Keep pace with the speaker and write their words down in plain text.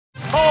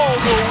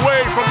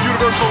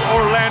Universal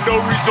Orlando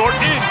Resort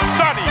in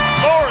sunny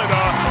Florida.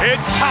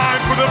 It's time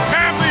for the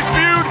Family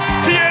Feud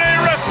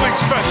TNA Wrestling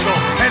Special.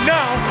 And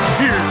now,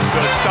 here's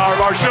the star of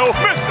our show,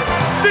 Mr.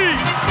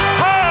 Steve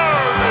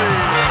Harvey.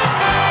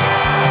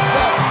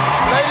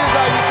 Ladies,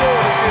 how you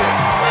doing again?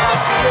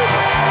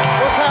 Absolutely.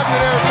 What's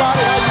happening,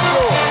 everybody? How you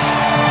doing?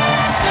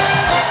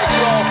 Thank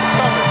you all for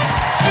coming.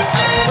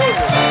 Absolutely.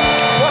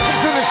 Welcome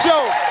to the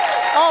show.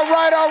 All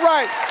right, all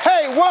right.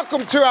 Hey,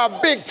 welcome to our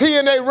big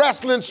TNA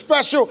Wrestling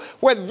Special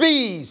where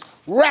these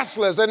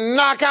wrestlers and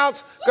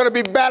knockouts gonna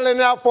be battling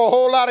out for a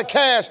whole lot of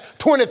cash,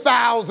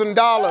 $20,000.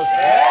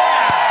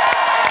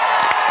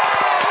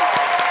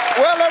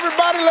 Well,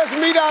 everybody, let's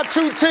meet our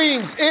two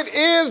teams. It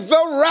is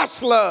the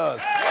Wrestlers.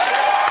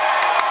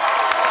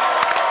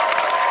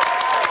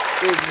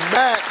 It's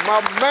Matt, my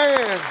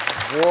man.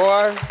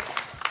 Boy,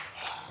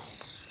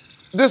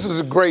 this is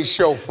a great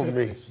show for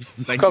me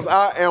because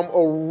I am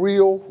a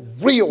real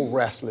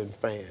wrestling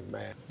fan,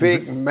 man.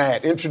 Big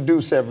Matt,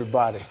 introduce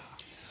everybody.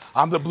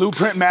 I'm the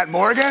Blueprint Matt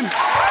Morgan.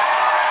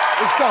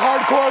 It's the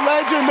hardcore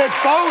legend Mick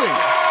Foley.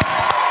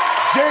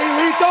 Jay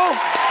Lethal,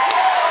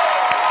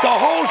 the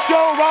whole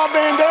show Rob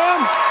Van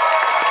Dam,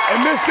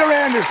 and Mr.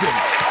 Anderson.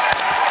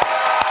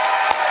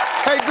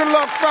 Hey, good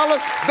luck,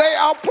 fellas. They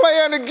are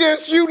playing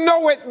against, you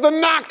know it, the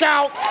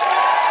Knockouts.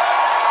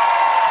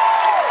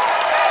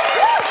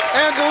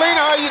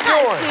 Angelina, how you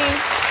doing? Hi,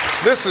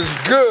 this is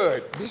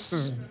good. This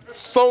is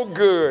so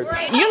good.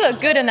 you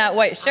look good in that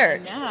white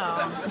shirt.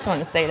 I just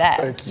wanted to say that.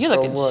 Thank you You're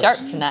so looking much.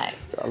 sharp tonight.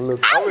 I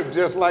look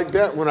just like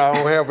that when I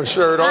don't have a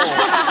shirt on.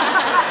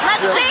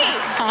 Let's see.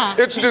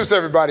 Introduce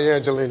everybody,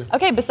 Angelina.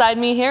 Okay, beside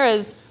me here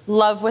is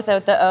Love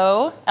Without the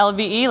O,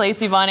 LVE,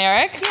 Lacey Von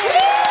Erich. We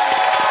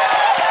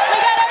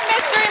got our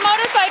mystery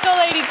motorcycle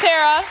lady,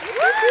 Tara.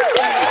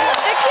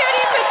 The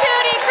cutie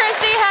patootie,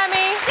 Christy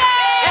Hemme.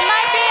 And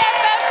my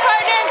BFF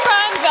partner in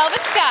crime,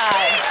 Velvet Sky.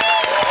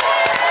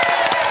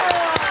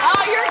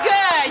 Oh, you're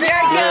good.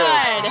 You're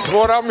good. That's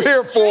what I'm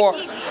here for.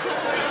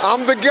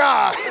 I'm the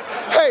guy.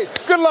 Hey,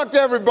 good luck to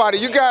everybody.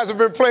 You guys have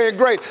been playing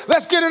great.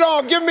 Let's get it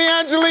on. Give me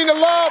Angelina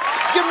Love.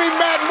 Give me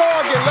Matt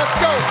Morgan. Let's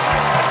go.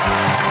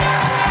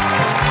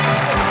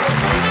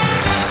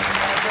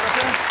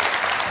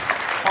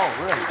 Oh,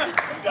 really?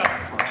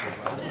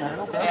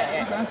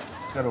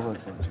 Got over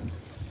it first.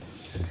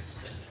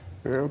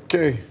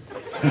 Okay.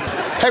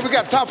 Hey, we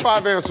got top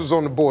 5 answers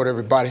on the board,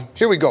 everybody.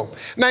 Here we go.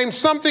 Name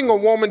something a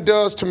woman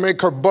does to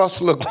make her bust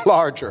look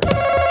larger.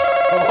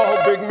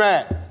 Oh, Big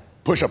Matt.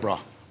 Push-up bra.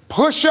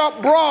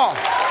 Push-up bra.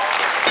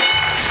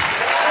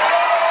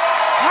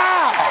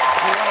 How?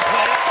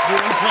 You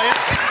want to play it?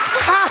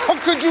 How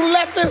could you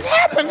let this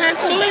happen,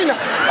 Angelina?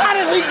 How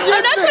did he get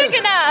I'm not this? quick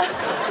enough.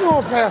 Come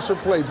on, pass or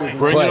play, Big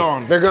Bring Matt. it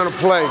on. They're gonna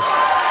play.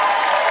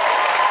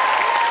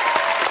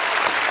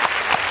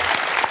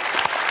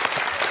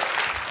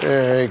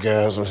 Hey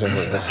guys, what's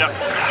happening?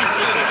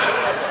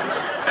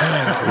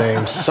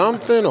 Name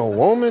something a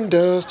woman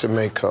does to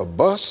make her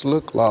bust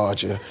look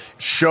larger.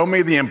 Show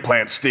me the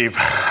implant, Steve.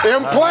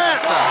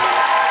 Implant!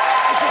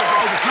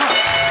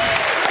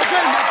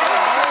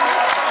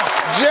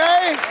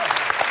 Jay,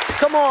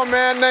 come on,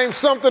 man. Name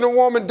something a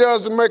woman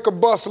does to make her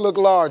bust look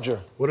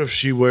larger. What if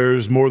she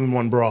wears more than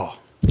one bra?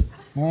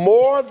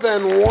 More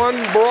than one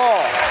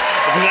bra.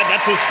 Because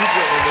that's a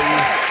secret.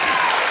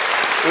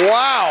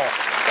 Wow.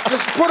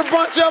 Just put a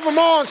bunch of them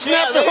on,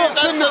 snap the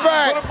hooks in the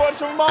back. Put a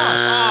bunch of them on.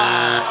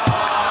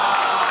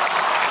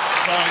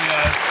 Sorry,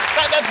 guys.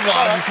 That's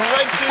logical,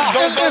 right, Steve?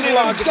 It's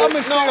logical.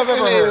 Dumbest thing I've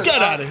ever heard.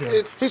 Get out of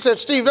here. He said,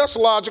 Steve, that's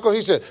logical.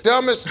 He said,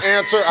 dumbest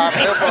answer I've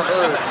ever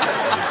heard.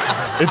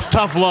 It's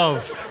tough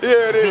love.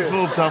 Yeah, it is. Just a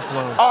little tough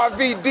love.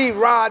 RVD,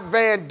 Rod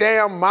Van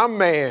Dam, my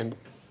man.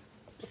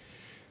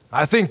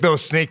 I think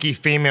those sneaky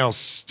females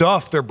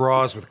stuff their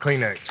bras with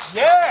Kleenex.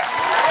 Yeah.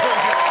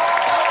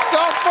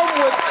 Stuff them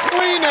with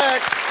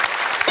Kleenex.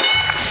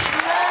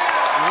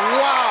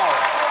 Wow.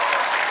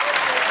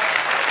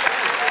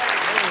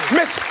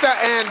 Mr.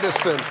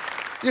 Anderson,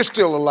 you're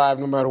still alive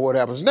no matter what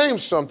happens. Name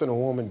something a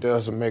woman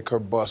does to make her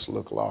bust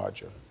look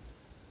larger.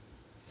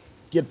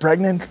 Get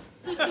pregnant?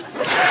 Hey,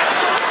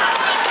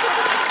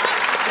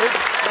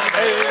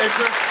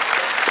 Chris.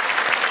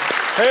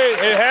 Hey,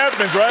 it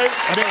happens, right?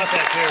 I thought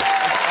that too.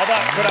 I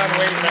thought put on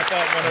weight and I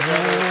thought one of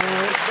them.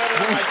 It's better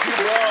than my two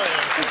bra.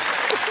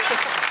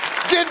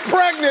 Get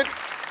pregnant.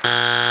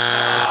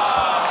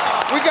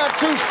 We got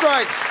 2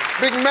 strikes.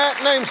 Big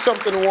Matt, name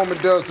something a woman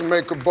does to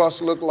make her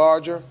bust look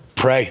larger.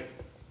 Pray.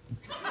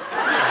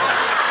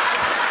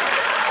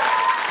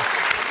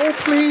 Oh,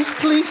 please,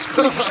 please,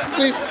 please,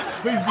 please.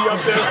 Please be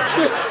up there.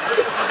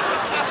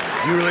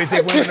 You really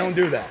think women don't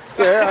do that?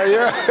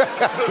 Yeah.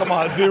 Come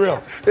on, let's be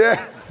real.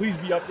 Yeah. Please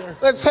be up there.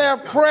 Let's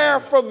have prayer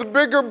for the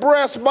bigger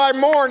breasts by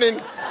morning.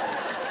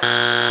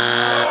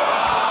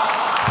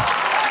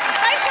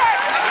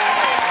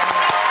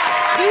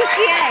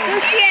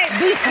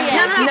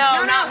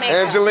 No, not make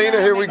Angelina,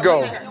 here we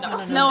go.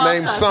 No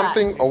Name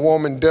something a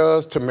woman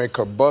does to make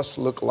her bust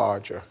look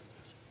larger.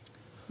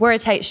 Wear a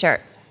tight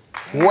shirt.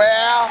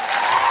 Wear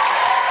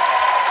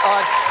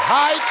a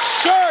tight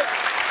shirt.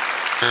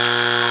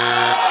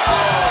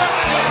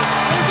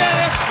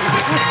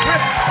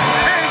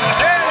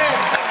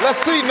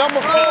 Let's see, number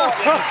 4.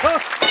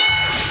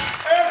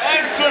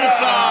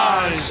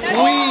 Exercise.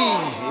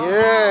 Squeeze,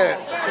 yeah.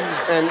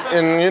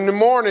 And in the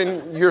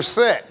morning, you're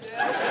set.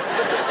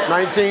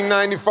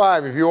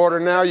 $19.95. If you order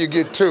now, you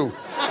get 2.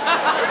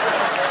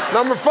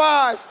 Number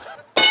 5.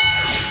 Oh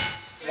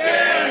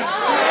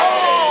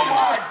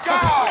my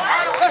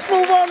God! Let's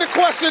move on to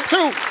question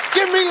 2.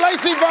 Give me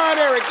Lacey Von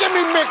Erich. Give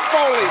me Mick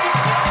Foley.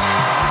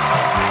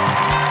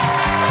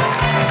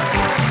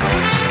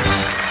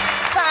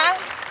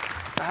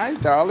 Hi,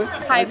 darling.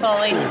 Hi,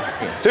 Foley.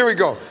 Here we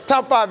go.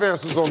 Top 5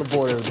 answers on the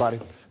board, everybody.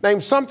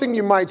 Name something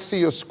you might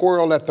see a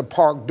squirrel at the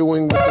park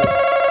doing with it.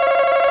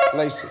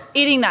 Lacey.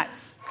 Eating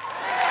nuts.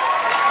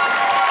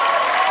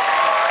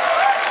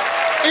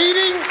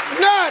 Eating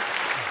nuts.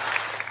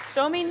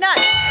 Show me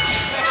nuts.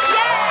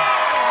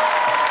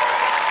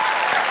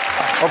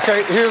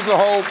 Okay, here's the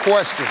whole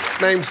question.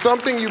 Name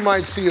something you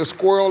might see a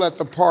squirrel at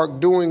the park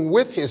doing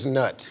with his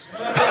nuts.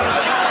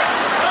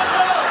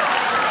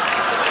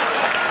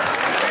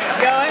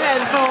 Go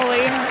ahead,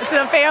 Foley. It's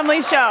a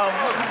family show.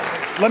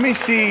 Let me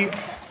see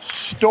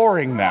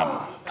storing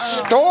them.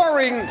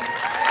 Storing.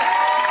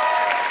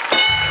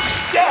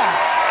 Yeah.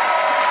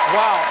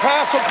 Wow,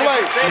 pass or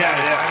play?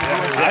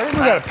 I think we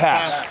got to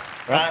pass.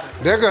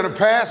 They're going to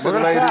pass it,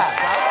 ladies.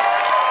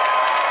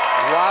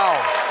 Wow.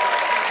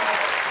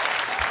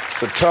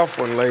 It's a tough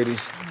one,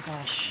 ladies. Oh my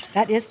gosh,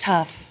 that is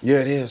tough.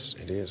 Yeah, it is.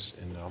 It is.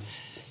 And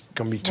it's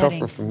going to be Sweating.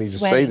 tougher for me to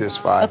say Sweating. this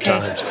 5 Okay.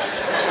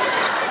 times.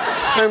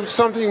 Name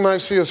something you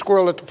might see a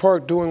squirrel at the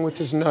park doing with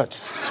his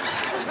nuts.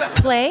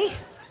 Play?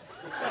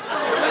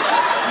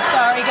 I'm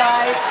sorry,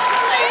 guys.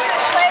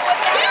 Play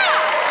with them.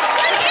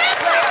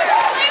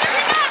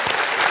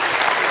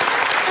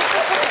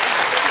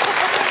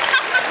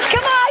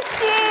 Come on,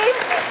 Steve.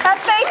 Have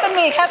faith in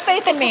me. Have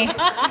faith in me.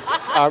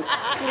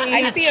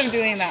 I see him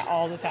doing that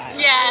all the time.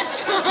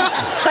 Yes.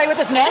 Play with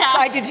his nuts?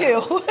 I do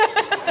too.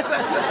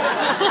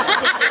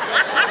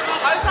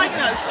 I was talking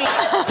about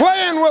Steve.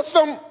 Playing with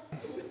them.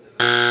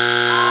 Sorry,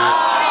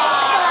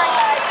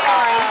 guys.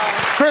 Sorry.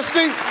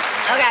 Christy?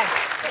 Okay.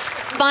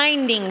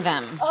 Finding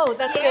them. Oh,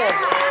 that's good.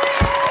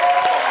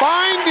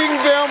 Finding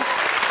them.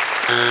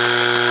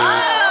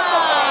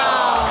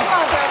 Come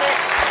on, Velvet.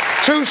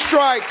 2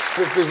 strikes.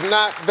 If it's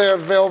not their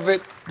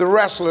Velvet, the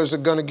wrestlers are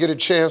going to get a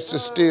chance to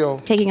steal.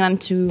 Taking them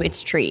to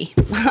its tree.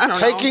 I don't know.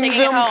 Taking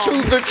them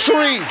to the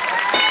tree.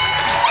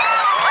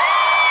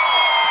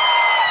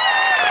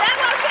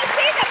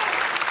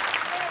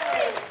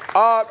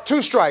 I was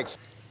 2 strikes.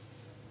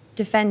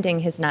 Defending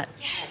his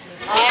nuts.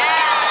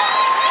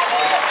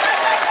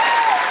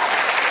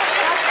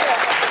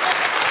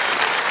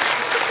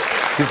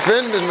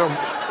 Defending them.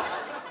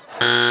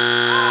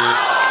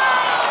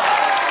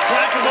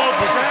 Crack them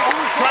open.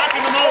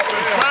 Cracking them open.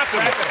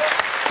 Cracking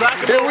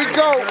them. Here we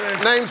go.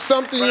 Name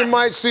something you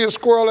might see a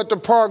squirrel at the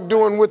park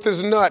doing with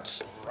his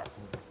nuts.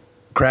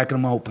 Cracking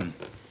them open.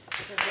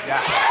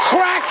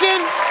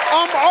 Cracking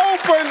them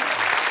open.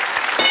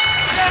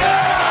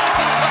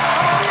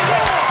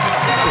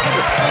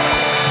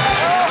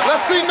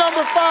 Let's see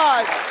number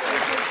 5.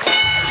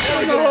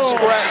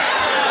 Scratch.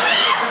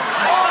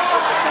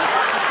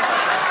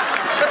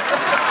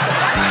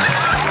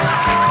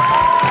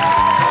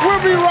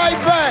 We'll be right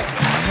back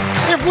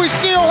if we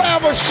still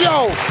have a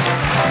show.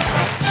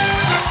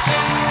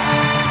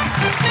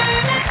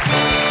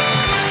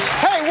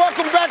 Hey,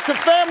 welcome back to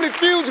Family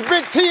Feud's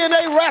big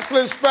TNA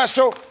Wrestling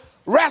special.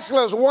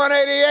 Wrestlers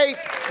 188,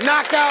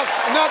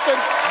 Knockouts, nothing.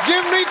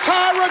 Give me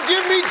Tyra,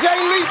 give me Jay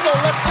Lethal.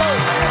 Let's go.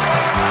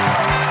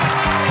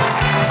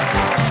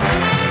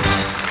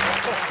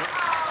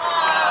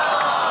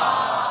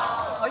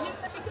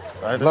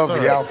 I love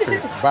the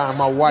outfit. Buying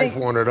my wife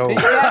one of those.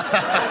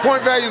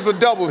 Point values are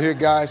double here,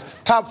 guys.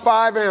 Top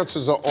 5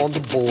 answers are on the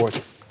board.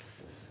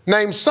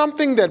 Name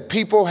something that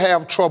people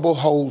have trouble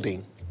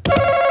holding.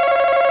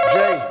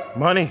 Jay.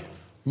 Money.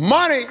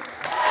 Money.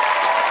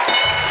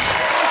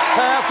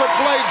 Pass or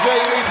play, Jay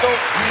Lethal.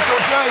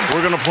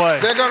 We're going to play.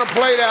 They're going to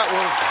play that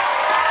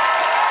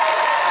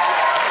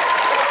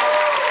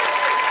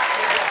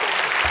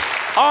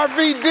one.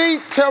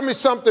 RVD, tell me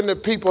something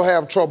that people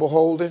have trouble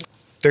holding.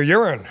 Their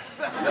urine.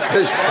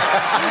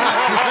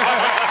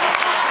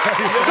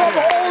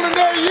 Trouble holding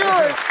their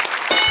urine.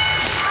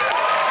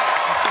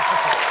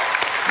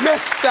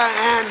 Mr.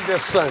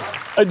 Anderson.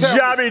 A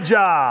jobby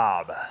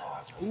job.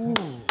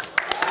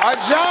 A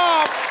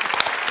job.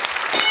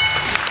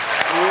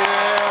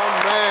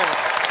 Yeah, man.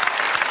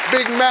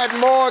 Big Matt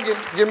Morgan,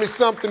 give me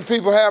something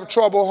people have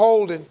trouble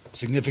holding.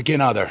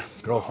 Significant other,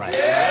 girlfriend.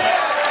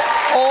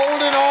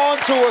 Holding on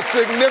to a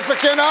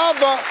significant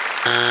other.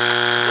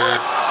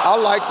 I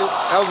liked it.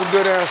 That was a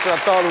good answer. I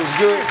thought it was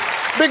good.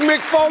 Big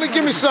Mick Foley,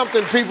 give me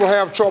something people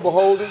have trouble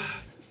holding.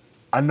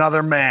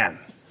 Another man.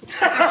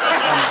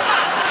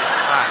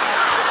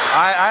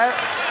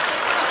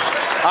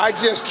 I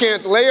just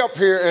can't lay up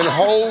here and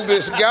hold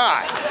this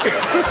guy.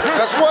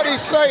 That's what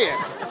he's saying.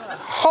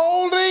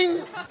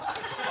 Holding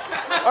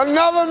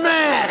another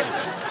man.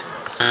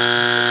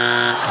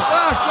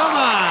 Oh, come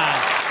on.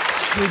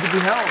 Just need to be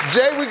held.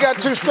 Jay, we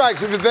got 2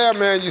 strikes. If it's there,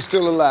 man, you're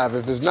still alive.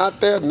 If it's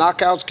not there,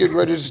 knockouts, get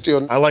ready to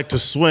steal. I like to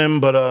swim,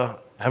 but I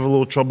have a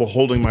little trouble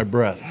holding my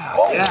breath.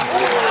 Yeah.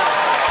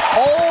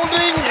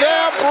 Holding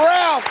their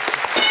breath.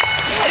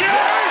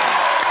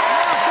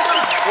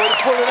 Way to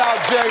pull it out,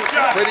 Jay.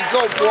 Way to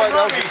go, boy.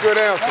 That was a good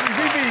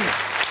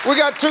answer. We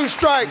got 2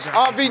 strikes.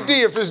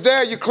 RVD, if it's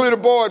there, you clear the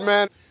board,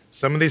 man.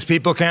 Some of these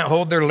people can't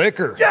hold their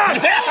liquor. Yes!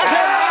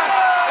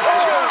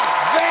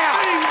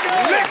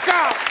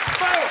 Liquor!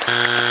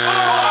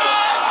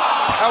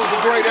 That was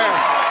a great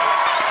answer.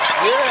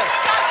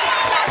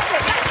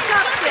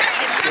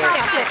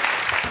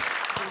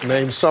 Yeah.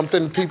 Name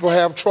something people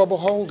have trouble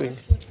holding.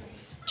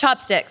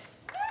 Chopsticks.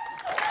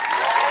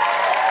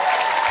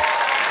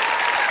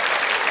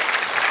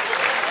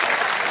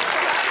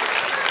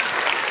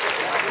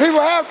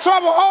 People have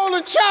trouble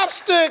holding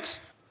chopsticks.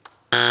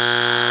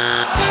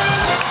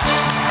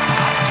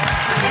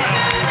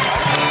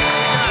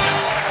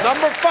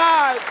 Number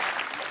 5.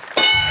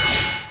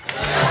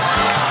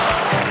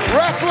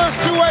 Wrestlers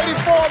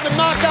 284, the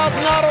knockouts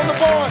not on the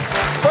board,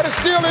 but it's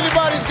still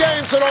anybody's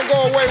game, so don't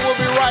go away. We'll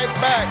be right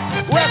back.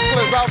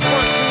 Wrestlers out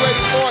front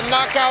 284,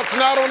 knockouts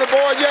not on the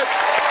board yet.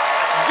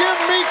 Give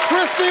me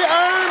Christy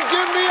Earn,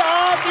 give me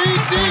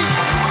RVD.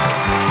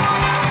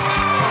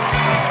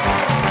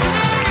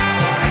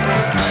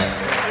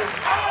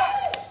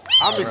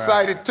 I'm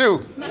excited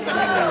too.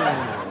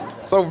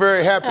 So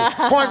very happy.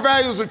 Point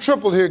values are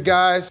tripled here,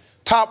 guys.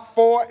 Top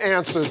 4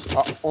 answers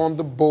are on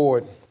the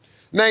board.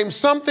 Name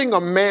something a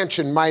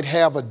mansion might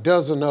have a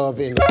dozen of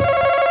in it.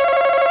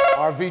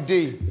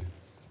 RVD.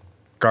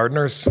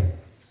 Gardeners.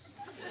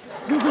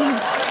 We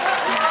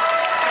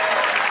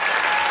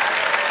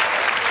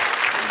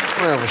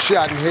have a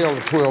shot in hell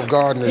of 12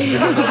 gardeners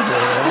getting up there.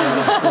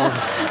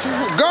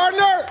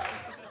 Gardner!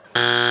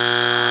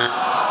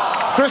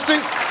 Christy?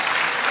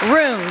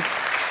 Rooms.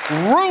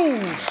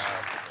 Rooms.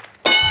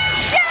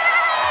 Yeah!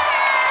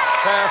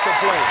 Pass or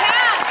play?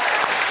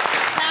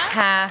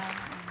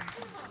 Pass.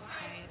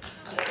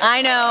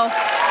 I know.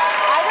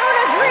 I don't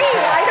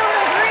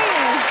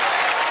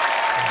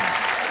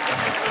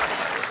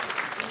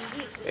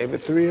agree. Maybe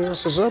 3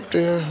 answers up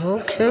there.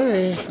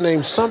 Okay.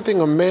 Name something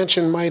a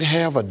mansion might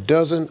have a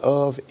dozen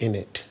of in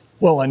it.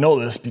 Well, I know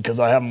this because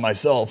I have them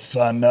myself,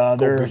 and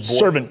they're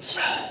servants.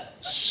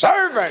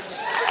 Servants!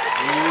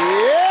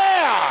 Yeah!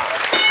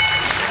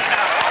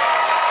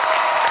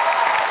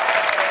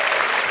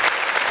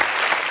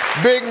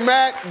 Big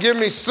Mac, give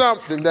me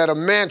something that a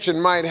mansion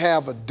might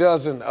have a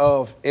dozen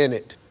of in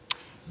it.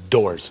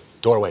 Doors.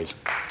 Doorways.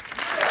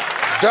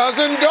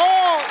 Dozen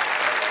doors!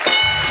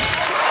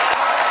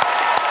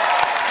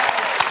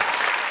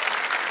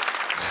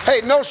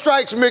 Hey, no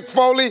strikes, Mick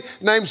Foley.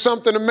 Name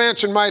something a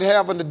mansion might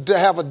have a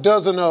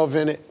dozen of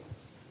in it.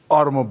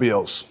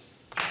 Automobiles.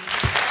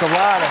 It's a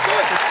lot of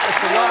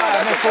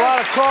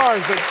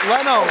cars, but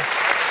Leno.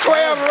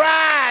 12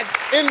 rides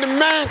in the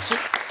mansion.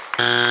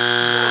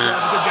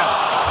 That's a good guess.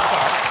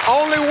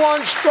 Only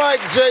 1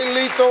 strike, Jay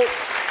Lethal.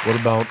 What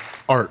about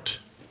art?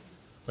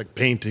 Like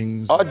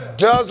paintings? A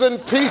dozen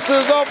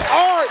pieces of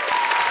art.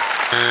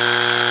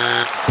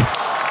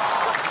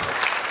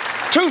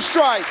 2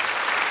 strikes.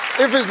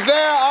 If it's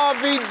there,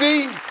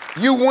 RVD,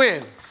 you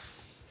win.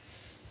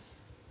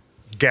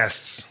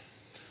 Guests.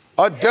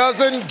 A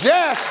dozen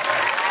guests.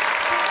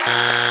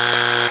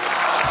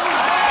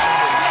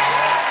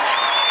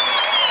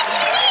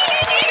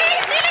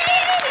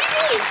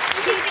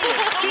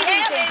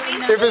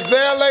 If it's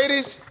there,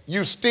 ladies,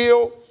 you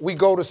steal, we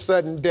go to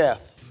sudden death.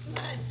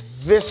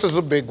 This is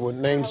a big one.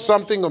 Name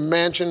something a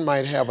mansion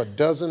might have a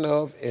dozen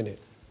of in it.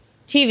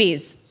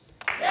 TVs.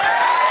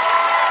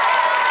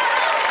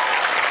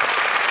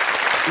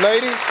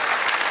 Ladies,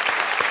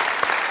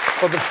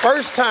 for the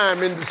first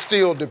time in the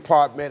steal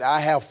department, I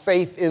have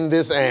faith in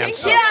this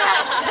answer.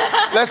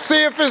 Yes! Let's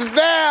see if it's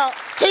there.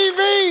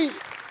 TVs.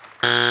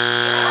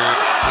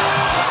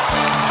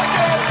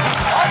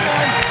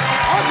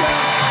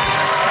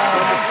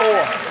 Number 4.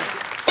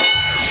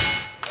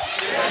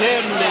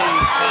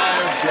 Chimneys,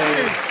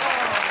 fireplace.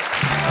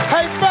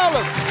 Hey,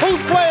 fellas,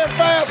 who's playing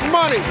fast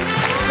money?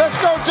 Let's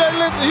go, Jay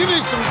Lifter. You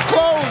need some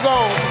clothes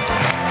on.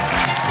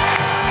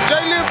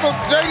 Jay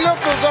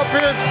Lifter's up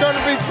here going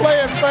to be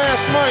playing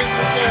fast money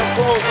with damn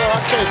clothes on.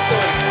 I can't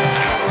stand it.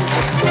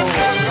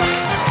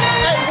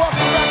 Hey,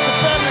 welcome back to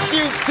Family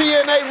Feud's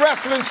TNA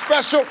Wrestling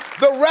Special.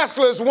 The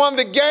Wrestlers won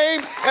the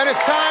game, and it's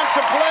time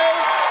to play.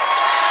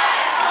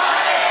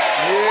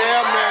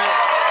 Yeah, man.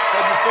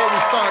 Hey, before we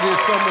start,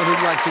 here's someone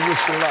who'd like to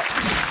wish you luck.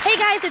 Hey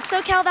guys, it's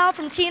SoCal Val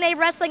from TNA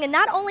Wrestling, and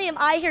not only am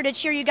I here to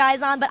cheer you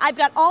guys on, but I've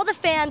got all the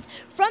fans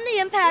from the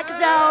Impact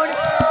Zone.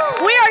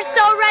 We are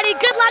so ready.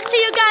 Good luck to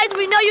you guys.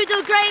 We know you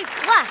do great.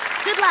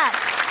 Good luck.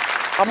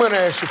 I'm going to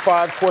ask you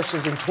 5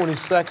 questions in 20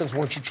 seconds.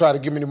 Once you try to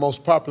give me the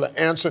most popular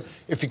answer.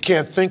 If you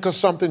can't think of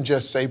something,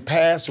 just say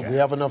pass. If we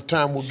have enough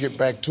time, we'll get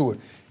back to it.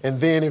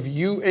 And then if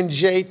you and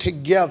Jay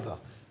together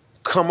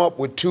come up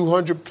with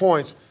 200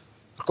 points,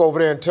 go over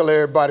there and tell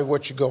everybody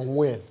what you're going to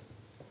win.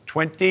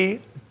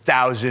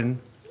 20,000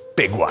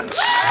 big ones.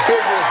 Big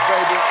ones,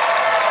 baby.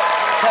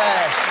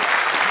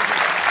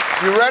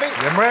 Cash. You ready?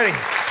 I'm ready.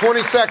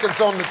 20 seconds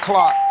on the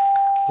clock,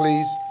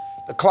 please.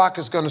 The clock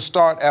is going to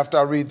start after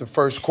I read the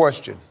first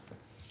question.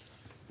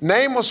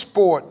 Name a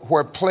sport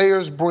where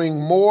players bring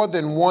more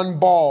than one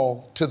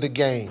ball to the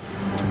game.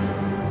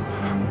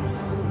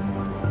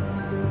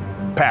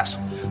 Pass.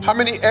 How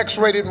many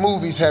X-rated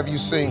movies have you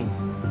seen?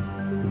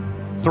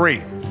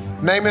 3.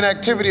 Name an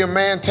activity a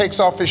man takes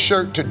off his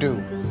shirt to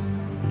do.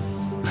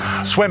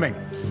 Swimming.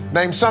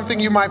 Name something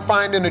you might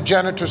find in a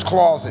janitor's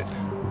closet.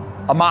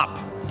 A mop.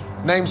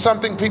 Name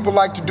something people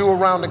like to do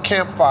around a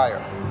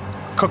campfire.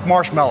 Cook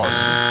marshmallows.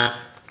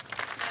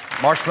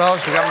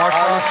 Marshmallows? We got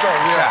marshmallows? Let's go,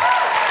 yeah.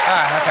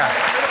 Okay.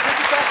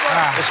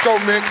 Let's go,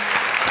 Mick.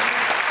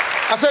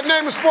 I said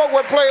name a sport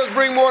where players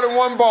bring more than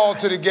one ball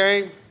to the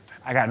game.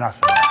 I got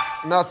nothing.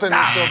 Nothing,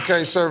 it's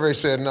okay. Survey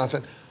said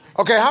nothing.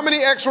 Okay, how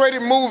many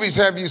X-rated movies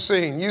have you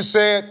seen? You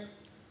said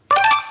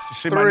You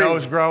see 3. my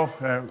nose grow?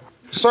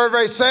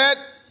 Survey said?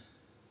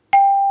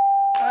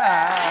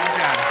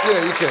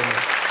 Yeah, you can.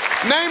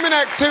 Name an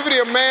activity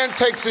a man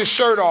takes his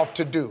shirt off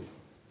to do.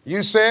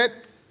 You said?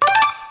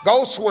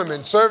 Go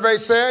swimming. Survey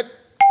said?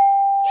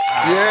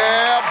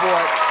 Yeah,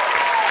 boy.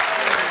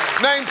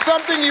 Name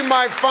something you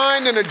might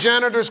find in a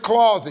janitor's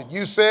closet.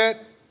 You said?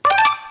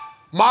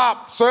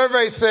 Mop.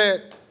 Survey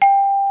said?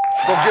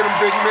 Go get him,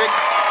 Big Mick.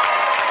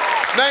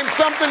 Name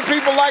something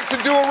people like to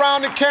do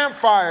around the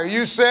campfire.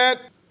 You said?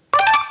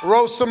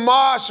 Roast some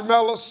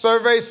marshmallows.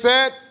 Survey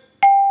said?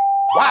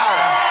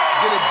 Wow.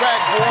 Get it back,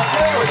 boy.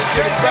 Way to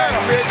get it back,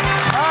 Mick.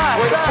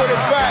 Way to put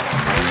it back.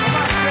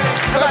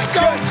 Let's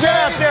go,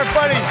 Jay. There,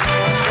 buddy.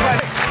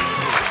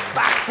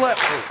 Backflip.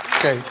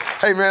 Okay.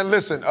 Hey, man,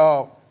 listen.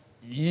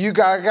 You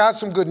got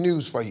some good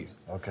news for you.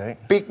 Okay.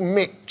 Big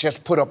Mick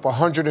just put up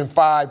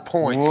 105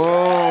 points.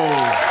 Whoa.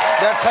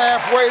 That's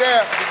halfway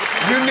there.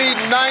 You need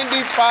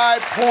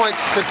 95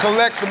 points to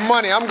collect the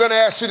money. I'm gonna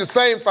ask you the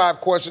same 5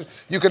 questions.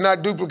 You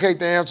cannot duplicate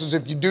the answers.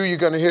 If you do, you're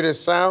gonna hear this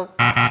sound.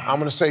 I'm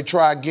gonna say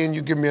try again.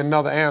 You give me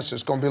another answer.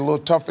 It's gonna be a little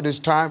tougher this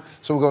time,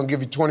 so we're gonna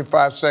give you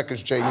 25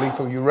 seconds, Jay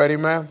Lethal. You ready,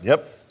 man?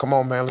 Yep. Come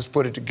on, man, let's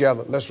put it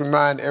together. Let's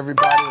remind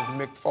everybody of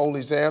Mick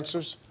Foley's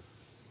answers.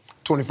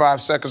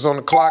 25 seconds on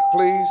the clock,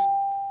 please.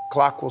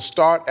 Clock will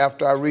start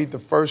after I read the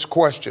first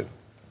question.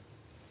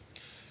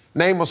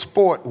 Name a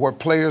sport where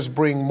players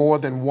bring more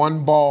than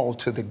one ball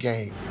to the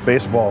game.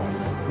 Baseball.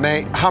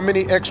 Name, how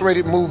many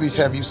X-rated movies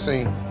have you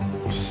seen?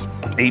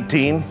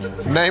 18.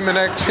 Name an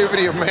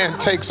activity a man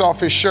takes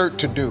off his shirt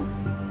to do.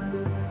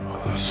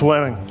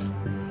 Swimming.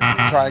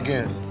 Try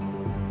again.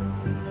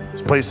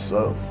 This place,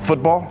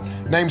 football.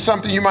 Name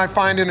something you might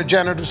find in a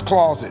janitor's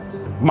closet.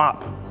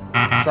 Mop.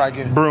 Try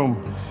again.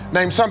 Broom.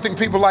 Name something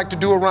people like to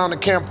do around a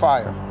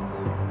campfire.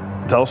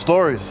 Tell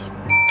stories.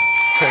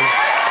 Okay,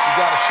 you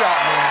got a shot,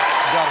 man.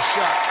 You got a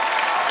shot.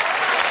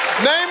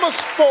 Name a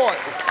sport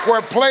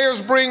where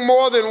players bring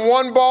more than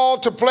one ball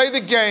to play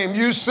the game.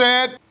 You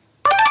said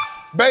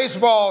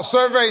baseball.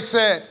 Survey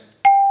said.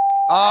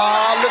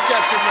 Look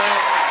at you, man.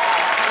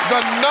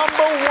 The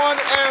 #1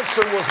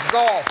 answer was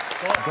golf.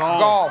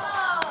 Golf.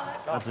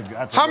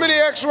 That's How many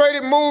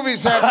X-rated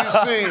movies have you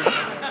seen?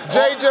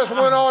 Jay just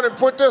went on and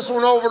put this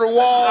one over the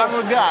wall. I'm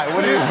a guy.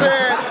 What do you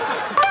said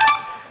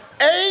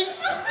 18.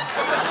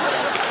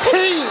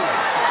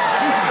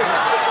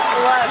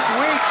 Last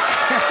week.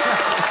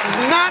 This is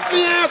not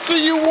the answer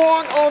you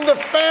want on the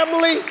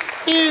Family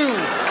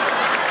Feud.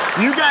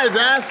 You guys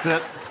asked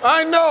it.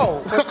 I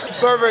know.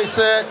 Survey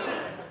said.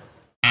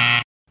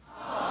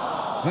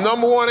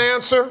 #1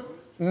 answer,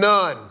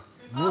 none.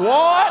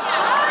 What?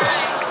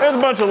 There's a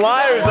bunch of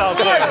liars out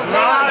there.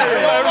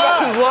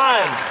 Everybody's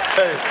lying.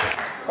 Hey.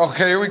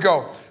 Okay, here we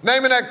go.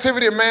 Name an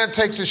activity a man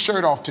takes his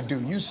shirt off to do.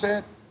 You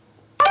said?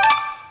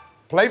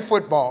 Play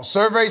football.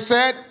 Survey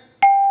said?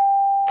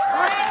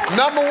 What?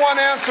 #1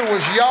 answer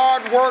was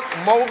yard work,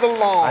 mow the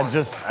lawn. I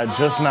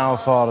just now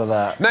thought of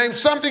that. Name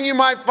something you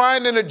might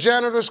find in a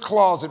janitor's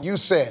closet. You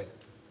said?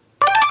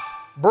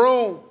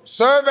 Broom.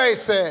 Survey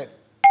said?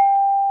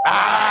 We're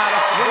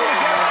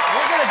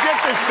gonna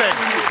get this thing.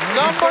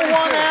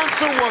 #1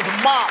 answer was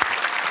mop.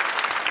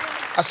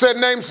 I said,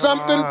 name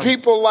something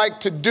people like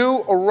to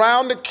do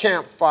around the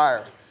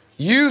campfire.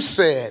 You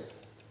said,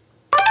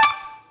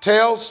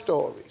 tell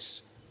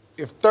stories.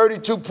 If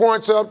 32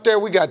 points are up there,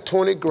 we got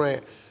 20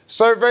 grand.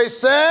 Survey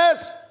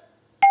says,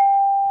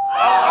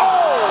 wow.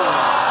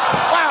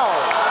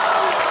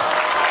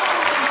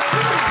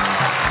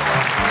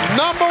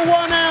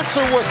 #1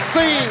 answer was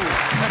sing.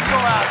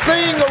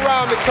 Sing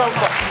around the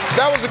campfire.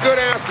 That was a good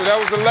answer. That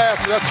was the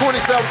last one. That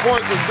 27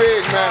 points was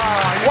big, man.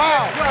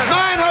 Wow,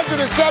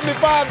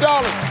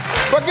 $975.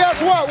 But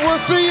guess what? We'll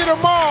see you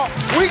tomorrow.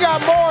 We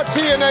got more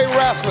TNA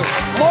Wrestlers,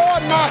 more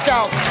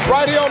knockouts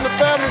right here on the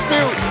Family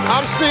Feud.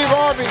 I'm Steve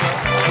Harvey.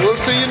 We'll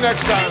see you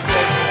next time,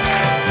 folks.